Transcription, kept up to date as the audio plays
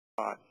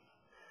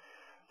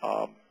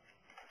on.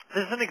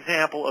 This is an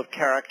example of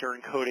character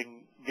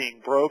encoding being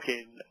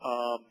broken.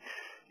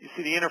 You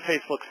see the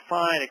interface looks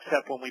fine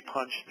except when we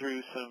punch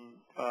through some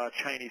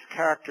Chinese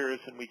characters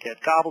and we get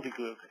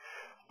gobbledygook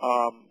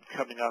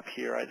coming up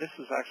here. This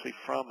was actually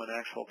from an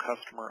actual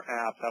customer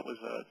app. That was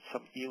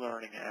some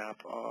e-learning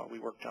app we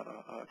worked on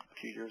a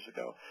few years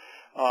ago.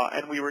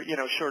 And we were,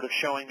 sort of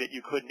showing that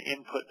you couldn't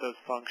input those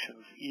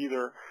functions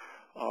either.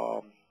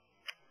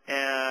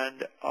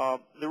 And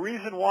the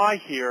reason why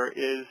here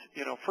is,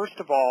 first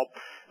of all,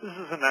 this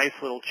is a nice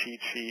little cheat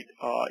sheet.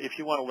 If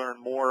you want to learn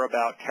more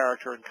about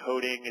character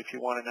encoding, if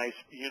you want a nice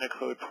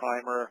Unicode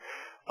primer,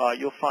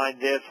 you'll find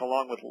this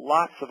along with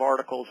lots of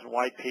articles and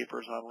white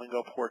papers on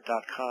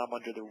lingoport.com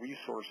under the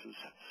resources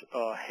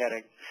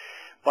heading.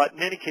 But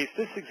in any case,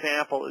 this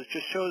example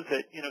just shows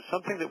that,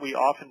 something that we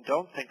often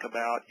don't think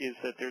about is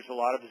that there's a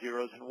lot of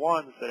zeros and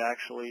ones that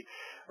actually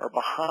are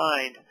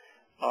behind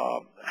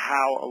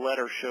how a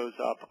letter shows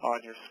up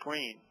on your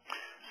screen.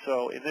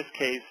 So in this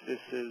case, this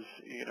is,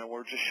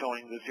 we're just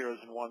showing the zeros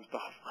and ones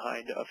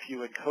behind a few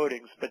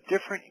encodings, but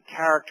different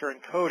character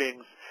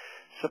encodings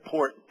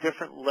support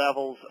different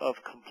levels of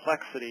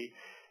complexity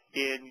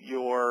in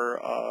your,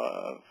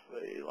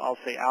 I'll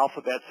say,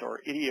 alphabets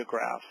or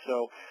ideographs.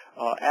 So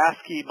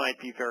ASCII might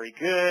be very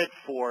good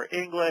for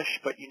English,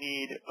 but you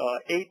need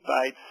 8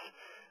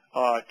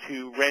 bytes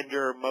to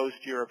render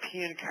most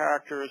European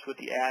characters with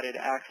the added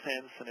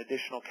accents and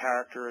additional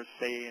characters,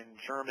 say in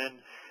German,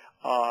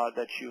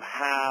 that you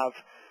have.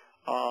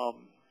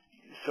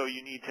 So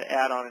you need to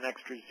add on an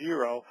extra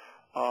 0.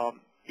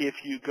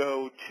 If you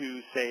go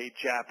to, say,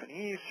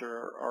 Japanese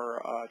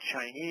or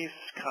Chinese,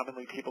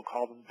 commonly people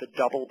call them the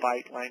double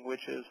byte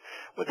languages,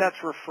 what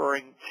that's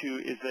referring to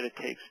is that it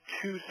takes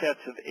 2 sets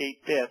of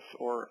 8 bits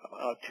or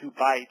 2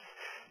 bytes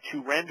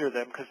to render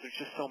them because there's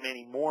just so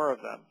many more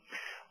of them.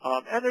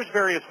 And there's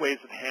various ways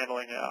of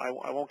handling it.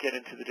 I won't get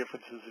into the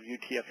differences of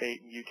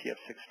UTF-8 and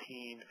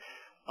UTF-16.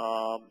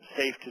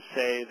 Safe to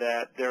say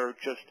that there are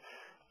just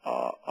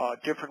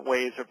different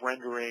ways of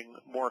rendering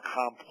more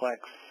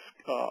complex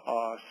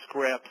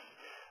scripts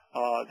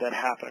that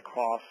happen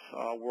across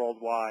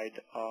worldwide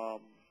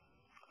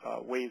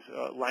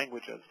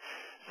languages.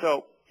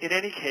 So in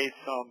any case,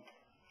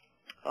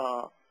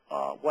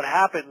 what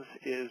happens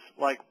is,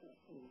 like,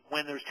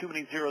 when there's too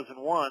many zeros and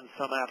ones,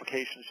 some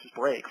applications just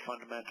break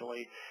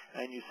fundamentally,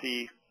 and you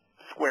see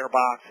square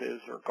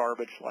boxes or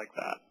garbage like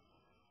that.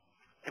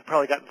 You've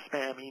probably gotten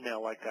spam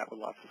email like that with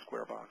lots of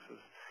square boxes,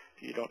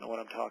 if you don't know what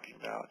I'm talking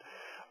about.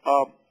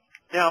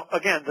 Now,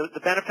 again, the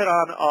benefit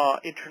on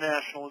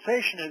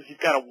internationalization is you've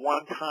got a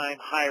one-time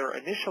higher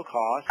initial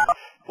cost,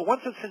 but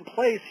once it's in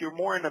place, you're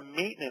more in a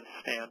maintenance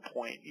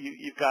standpoint.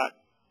 You've got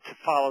to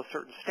follow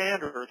certain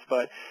standards,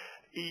 but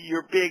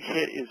your big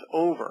hit is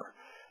over.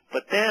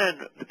 But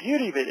then the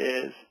beauty of it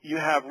is you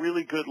have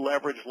really good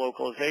leverage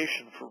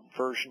localization for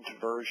version to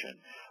version.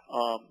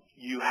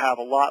 You have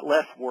a lot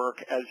less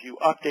work as you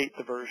update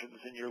the versions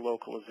in your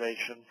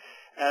localization,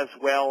 as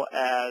well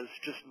as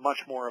just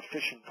much more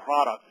efficient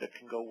product that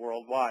can go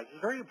worldwide. This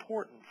is very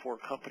important for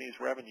companies'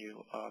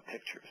 revenue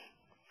pictures.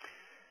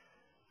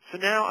 So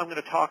now I'm going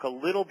to talk a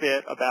little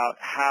bit about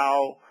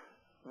how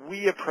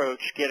we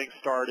approach getting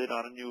started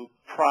on a new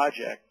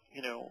project.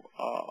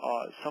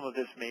 Some of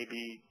this may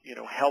be,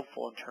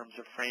 helpful in terms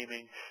of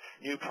framing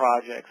new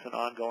projects and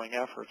ongoing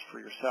efforts for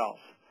yourself.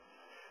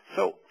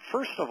 So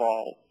first of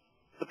all,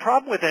 the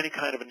problem with any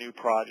kind of a new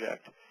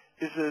project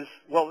is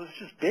it's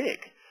just big.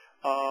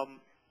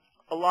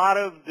 A lot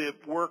of the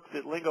work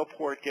that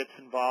Lingoport gets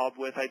involved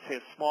with, I'd say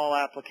a small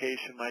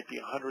application might be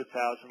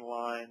 100,000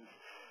 lines.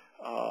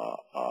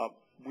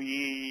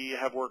 We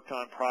have worked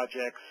on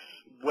projects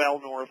well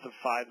north of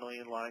 5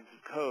 million lines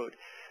of code.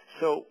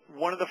 So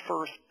one of the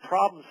first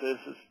problems is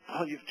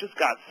well, you've just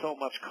got so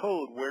much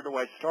code. Where do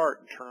I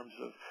start in terms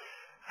of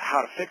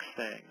how to fix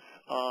things?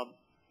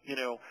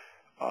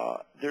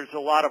 There's a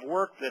lot of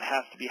work that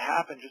has to be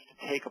happened just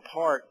to take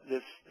apart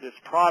this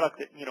product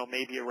that,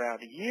 may be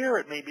around a year.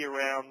 It may be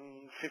around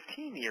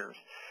 15 years.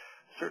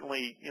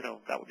 Certainly,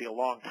 that would be a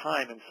long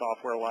time in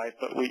software life,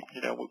 but we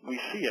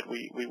see it.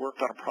 We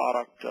worked on a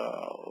product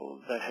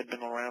that had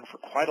been around for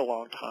quite a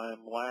long time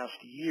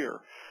last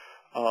year.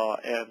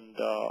 And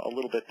a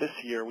little bit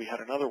this year, we had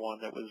another one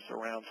that was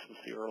around since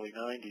the early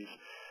 90s.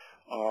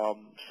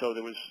 So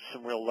there was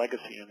some real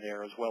legacy in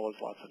there as well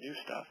as lots of new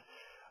stuff.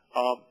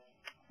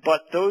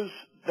 But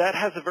that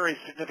has a very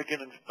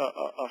significant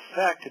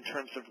effect in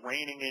terms of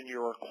reining in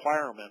your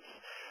requirements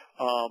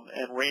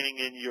and reining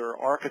in your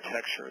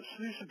architectures.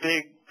 These are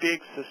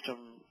big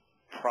system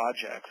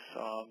projects.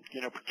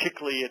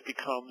 Particularly it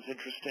becomes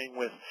interesting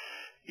with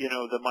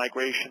the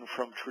migration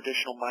from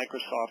traditional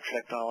Microsoft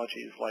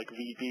technologies like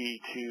VB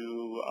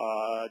to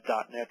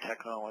 .NET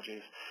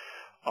technologies.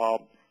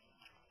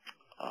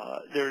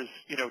 There's,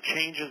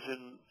 changes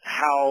in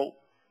how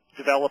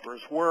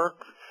developers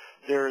work.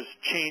 There's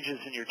changes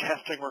in your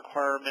testing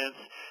requirements.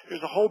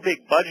 There's a whole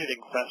big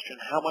budgeting question.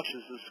 How much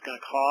is this going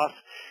to cost?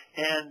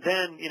 And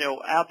then,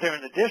 out there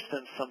in the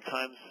distance,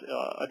 sometimes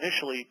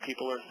initially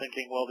people are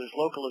thinking, well, there's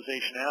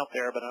localization out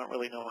there, but I don't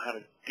really know how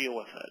to deal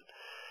with it.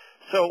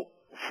 So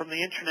from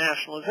the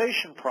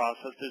internationalization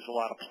process, there's a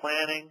lot of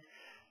planning,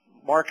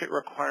 market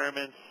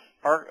requirements,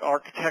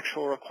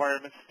 architectural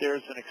requirements.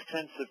 There's an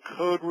extensive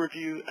code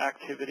review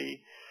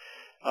activity,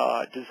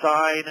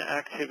 design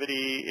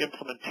activity,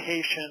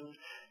 implementation,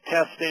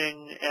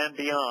 testing, and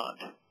beyond.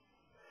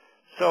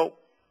 So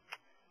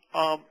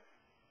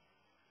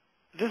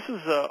this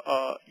is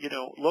a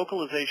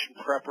localization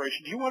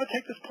preparation. Do you want to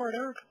take this part,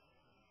 Eric?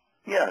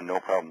 Yeah, no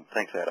problem.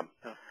 Thanks, Adam.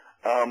 Yeah.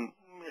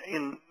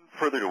 In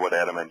further to what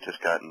Adam had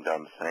just gotten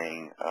done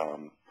saying,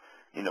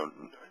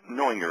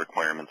 knowing your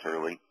requirements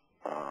early,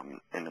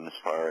 and in as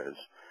far as,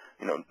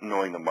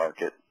 knowing the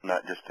market,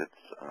 not just its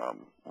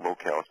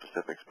locale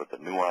specifics, but the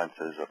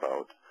nuances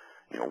about,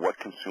 what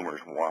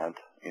consumers want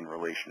in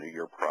relation to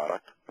your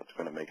product that's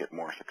going to make it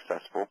more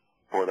successful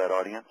for that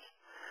audience.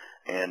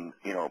 And,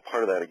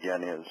 part of that,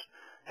 again, is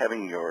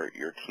having your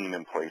team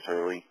in place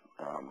early,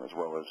 as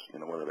well as,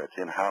 whether that's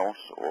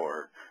in-house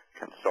or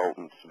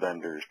consultants,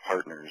 vendors,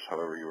 partners,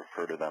 however you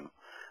refer to them.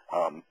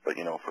 But,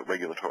 for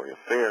regulatory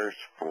affairs,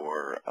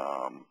 for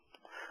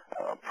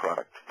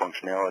product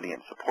functionality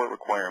and support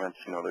requirements,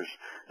 there's,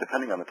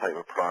 depending on the type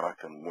of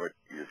product and what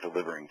you're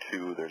delivering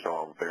to, there's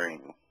all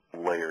varying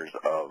layers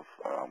of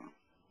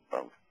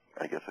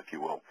I guess, if you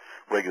will,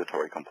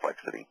 regulatory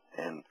complexity.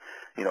 And,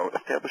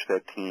 establish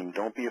that team.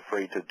 Don't be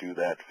afraid to do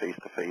that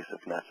face-to-face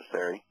if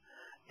necessary.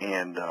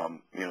 And,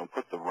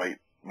 put the right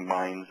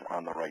minds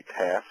on the right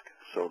task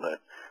so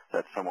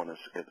that someone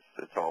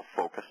it's all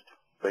focused,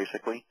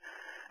 basically.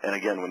 And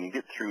again, when you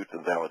get through to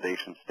the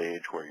validation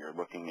stage where you're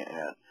looking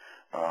at,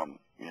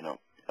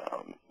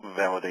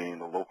 validating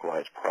the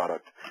localized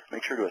product,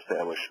 make sure to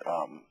establish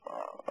a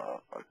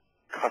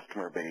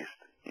customer-based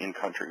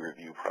in-country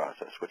review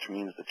process, which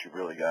means that you've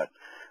really got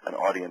an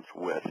audience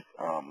with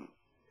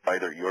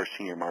either your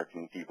senior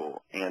marketing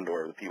people and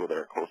or the people that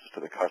are closest to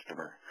the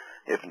customer,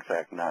 if in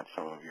fact not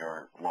some of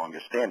your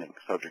longest-standing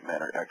subject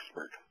matter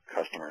expert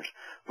customers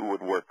who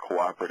would work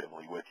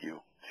cooperatively with you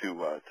to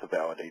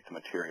validate the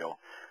material.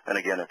 And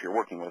again, if you're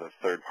working with a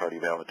third-party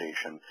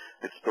validation,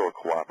 it's still a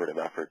cooperative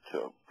effort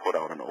to put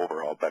out an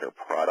overall better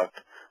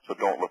product. So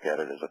don't look at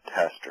it as a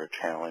test or a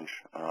challenge.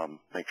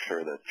 Make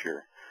sure that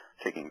you're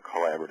taking a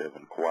collaborative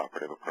and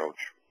cooperative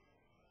approach.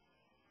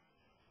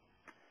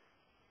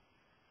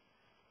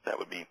 That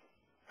would be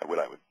what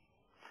I would.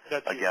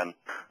 Again,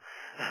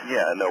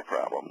 yeah, no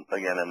problem.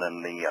 Again, and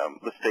then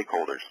the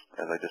stakeholders,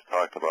 as I just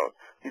talked about,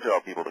 these are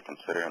all people to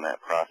consider in that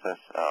process.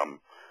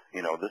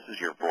 This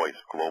is your voice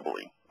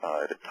globally.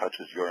 It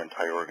touches your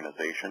entire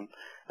organization,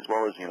 as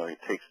well as,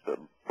 it takes the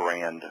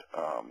brand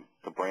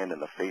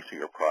and the face of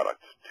your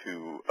product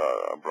to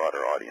a broader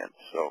audience.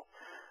 So,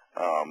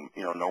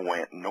 no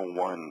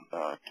one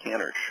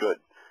can or should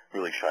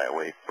really shy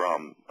away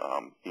from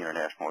the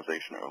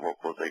internationalization or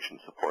localization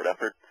support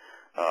effort.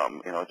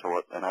 It's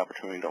an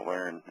opportunity to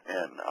learn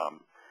and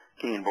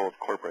gain both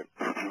corporate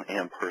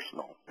and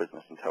personal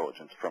business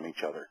intelligence from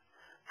each other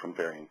from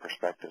varying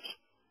perspectives.